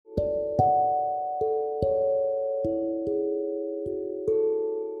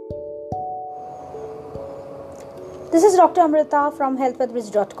This is Dr. Amrita from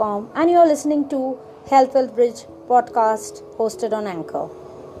healthwealthbridge.com and you are listening to Health Wealth Bridge podcast hosted on Anchor.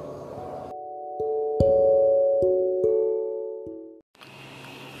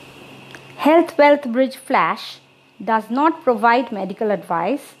 Health Wealth Bridge Flash does not provide medical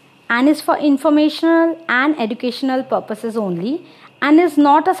advice and is for informational and educational purposes only and is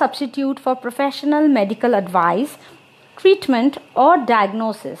not a substitute for professional medical advice, treatment or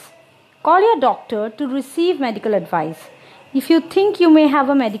diagnosis. Call your doctor to receive medical advice. If you think you may have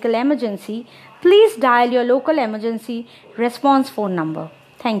a medical emergency, please dial your local emergency response phone number.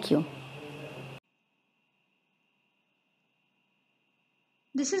 Thank you.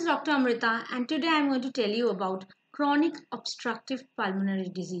 This is Dr. Amrita and today I am going to tell you about chronic obstructive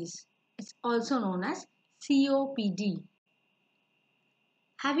pulmonary disease. It's also known as COPD.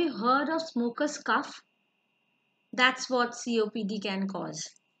 Have you heard of smoker's cough? That's what COPD can cause.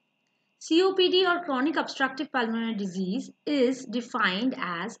 COPD or chronic obstructive pulmonary disease is defined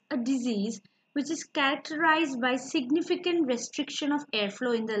as a disease which is characterized by significant restriction of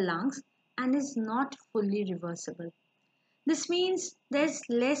airflow in the lungs and is not fully reversible. This means there's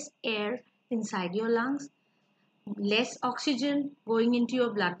less air inside your lungs, less oxygen going into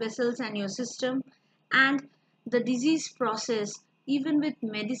your blood vessels and your system, and the disease process, even with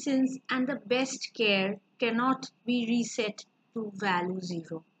medicines and the best care, cannot be reset to value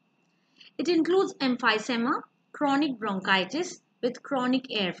 0. It includes emphysema, chronic bronchitis with chronic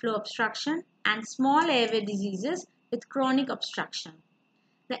airflow obstruction, and small airway diseases with chronic obstruction.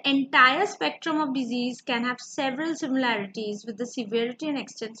 The entire spectrum of disease can have several similarities with the severity and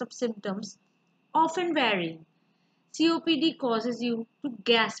extent of symptoms often varying. COPD causes you to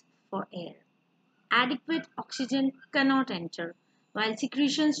gasp for air. Adequate oxygen cannot enter, while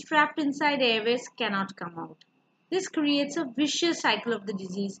secretions trapped inside airways cannot come out. This creates a vicious cycle of the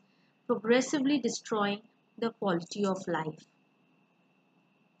disease, progressively destroying the quality of life.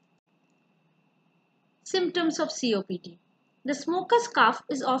 Symptoms of COPD. The smoker's cough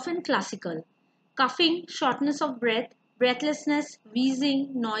is often classical. Coughing, shortness of breath, breathlessness,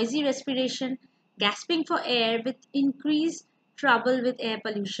 wheezing, noisy respiration, gasping for air with increased trouble with air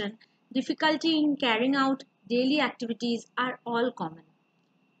pollution, difficulty in carrying out daily activities are all common.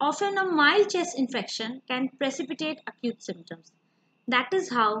 Often a mild chest infection can precipitate acute symptoms. That is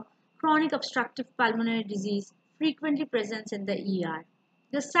how chronic obstructive pulmonary disease frequently presents in the ER.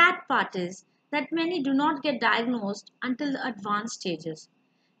 The sad part is that many do not get diagnosed until the advanced stages.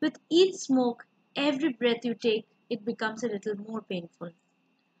 With each smoke, every breath you take, it becomes a little more painful.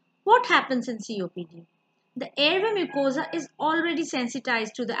 What happens in COPD? The airway mucosa is already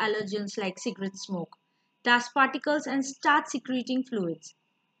sensitized to the allergens like cigarette smoke, dust particles, and start secreting fluids.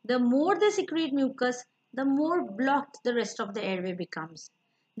 The more they secrete mucus, the more blocked the rest of the airway becomes.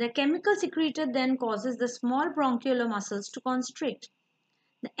 The chemical secreted then causes the small bronchiolar muscles to constrict.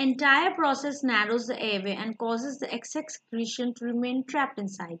 The entire process narrows the airway and causes the excess secretion to remain trapped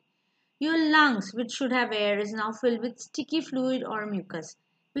inside. Your lungs, which should have air, is now filled with sticky fluid or mucus,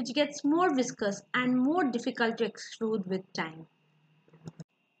 which gets more viscous and more difficult to extrude with time.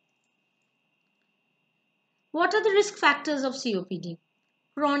 What are the risk factors of COPD?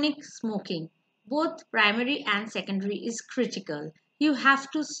 Chronic smoking, both primary and secondary, is critical. You have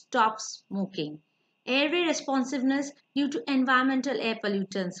to stop smoking. Airway responsiveness due to environmental air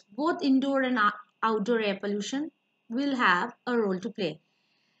pollutants, both indoor and outdoor air pollution, will have a role to play.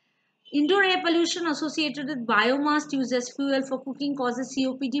 Indoor air pollution associated with biomass used as fuel for cooking causes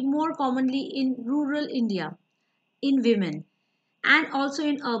COPD more commonly in rural India, in women, and also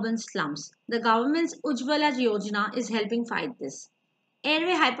in urban slums. The government's Ujjwala Yojana is helping fight this.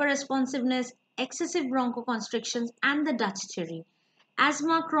 Airway hyperresponsiveness, excessive bronchoconstrictions, and the Dutch cherry.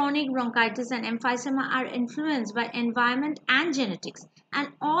 Asthma, chronic bronchitis, and emphysema are influenced by environment and genetics, and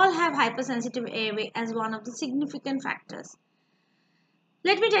all have hypersensitive airway as one of the significant factors.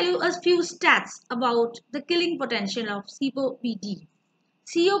 Let me tell you a few stats about the killing potential of COPD.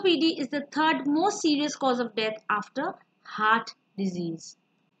 COPD is the third most serious cause of death after heart disease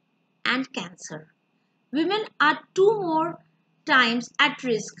and cancer. Women are 2 more times at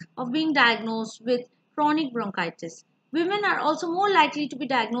risk of being diagnosed with chronic bronchitis. Women are also more likely to be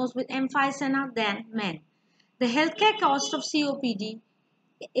diagnosed with emphysema than men. The healthcare cost of COPD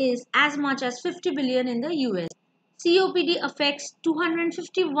is as much as 50 billion in the US. COPD affects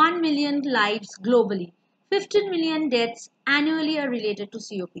 251 million lives globally. 15 million deaths annually are related to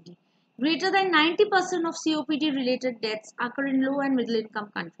COPD. Greater than 90% of COPD related deaths occur in low and middle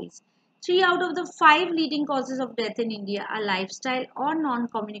income countries. 3 out of the 5 leading causes of death in India are lifestyle or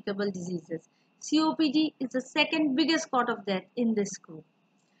non-communicable diseases. COPD is the second biggest cause of death in this group.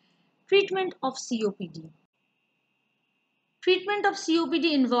 Treatment of COPD. Treatment of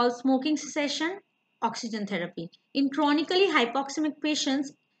COPD involves smoking cessation, oxygen therapy. In chronically hypoxemic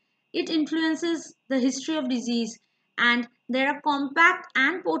patients, it influences the history of disease, and there are compact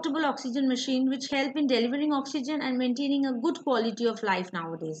and portable oxygen machines which help in delivering oxygen and maintaining a good quality of life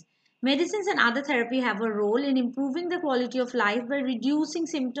nowadays. Medicines and other therapy have a role in improving the quality of life by reducing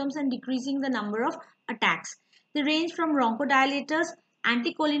symptoms and decreasing the number of attacks. They range from bronchodilators,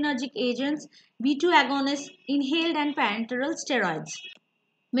 anticholinergic agents, B2 agonists, inhaled and parenteral steroids.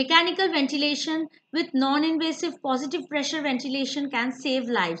 Mechanical ventilation with non-invasive positive pressure ventilation can save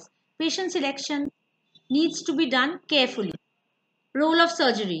lives. Patient selection needs to be done carefully. Role of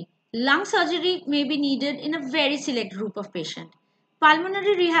surgery. Lung surgery may be needed in a very select group of patients.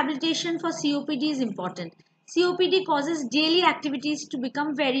 Pulmonary rehabilitation for COPD is important. COPD causes daily activities to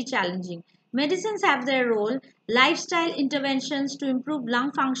become very challenging. Medicines have their role. Lifestyle interventions to improve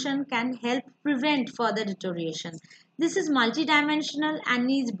lung function can help prevent further deterioration. This is multidimensional and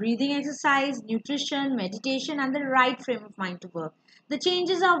needs breathing exercise, nutrition, meditation, and the right frame of mind to work. The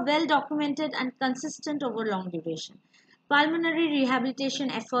changes are well documented and consistent over long duration. Pulmonary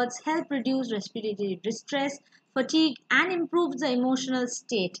rehabilitation efforts help reduce respiratory distress, fatigue, and improve the emotional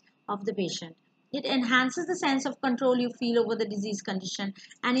state of the patient. It enhances the sense of control you feel over the disease condition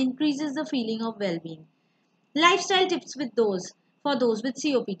and increases the feeling of well-being. Lifestyle tips with those for those with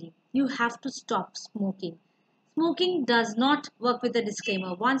COPD. You have to stop smoking. Smoking does not work with a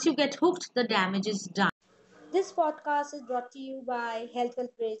disclaimer. Once you get hooked, the damage is done. This podcast is brought to you by Health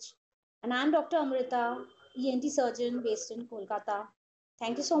Wealth Bridge, and I'm Dr. Amrita, ENT surgeon based in Kolkata.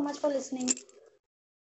 Thank you so much for listening.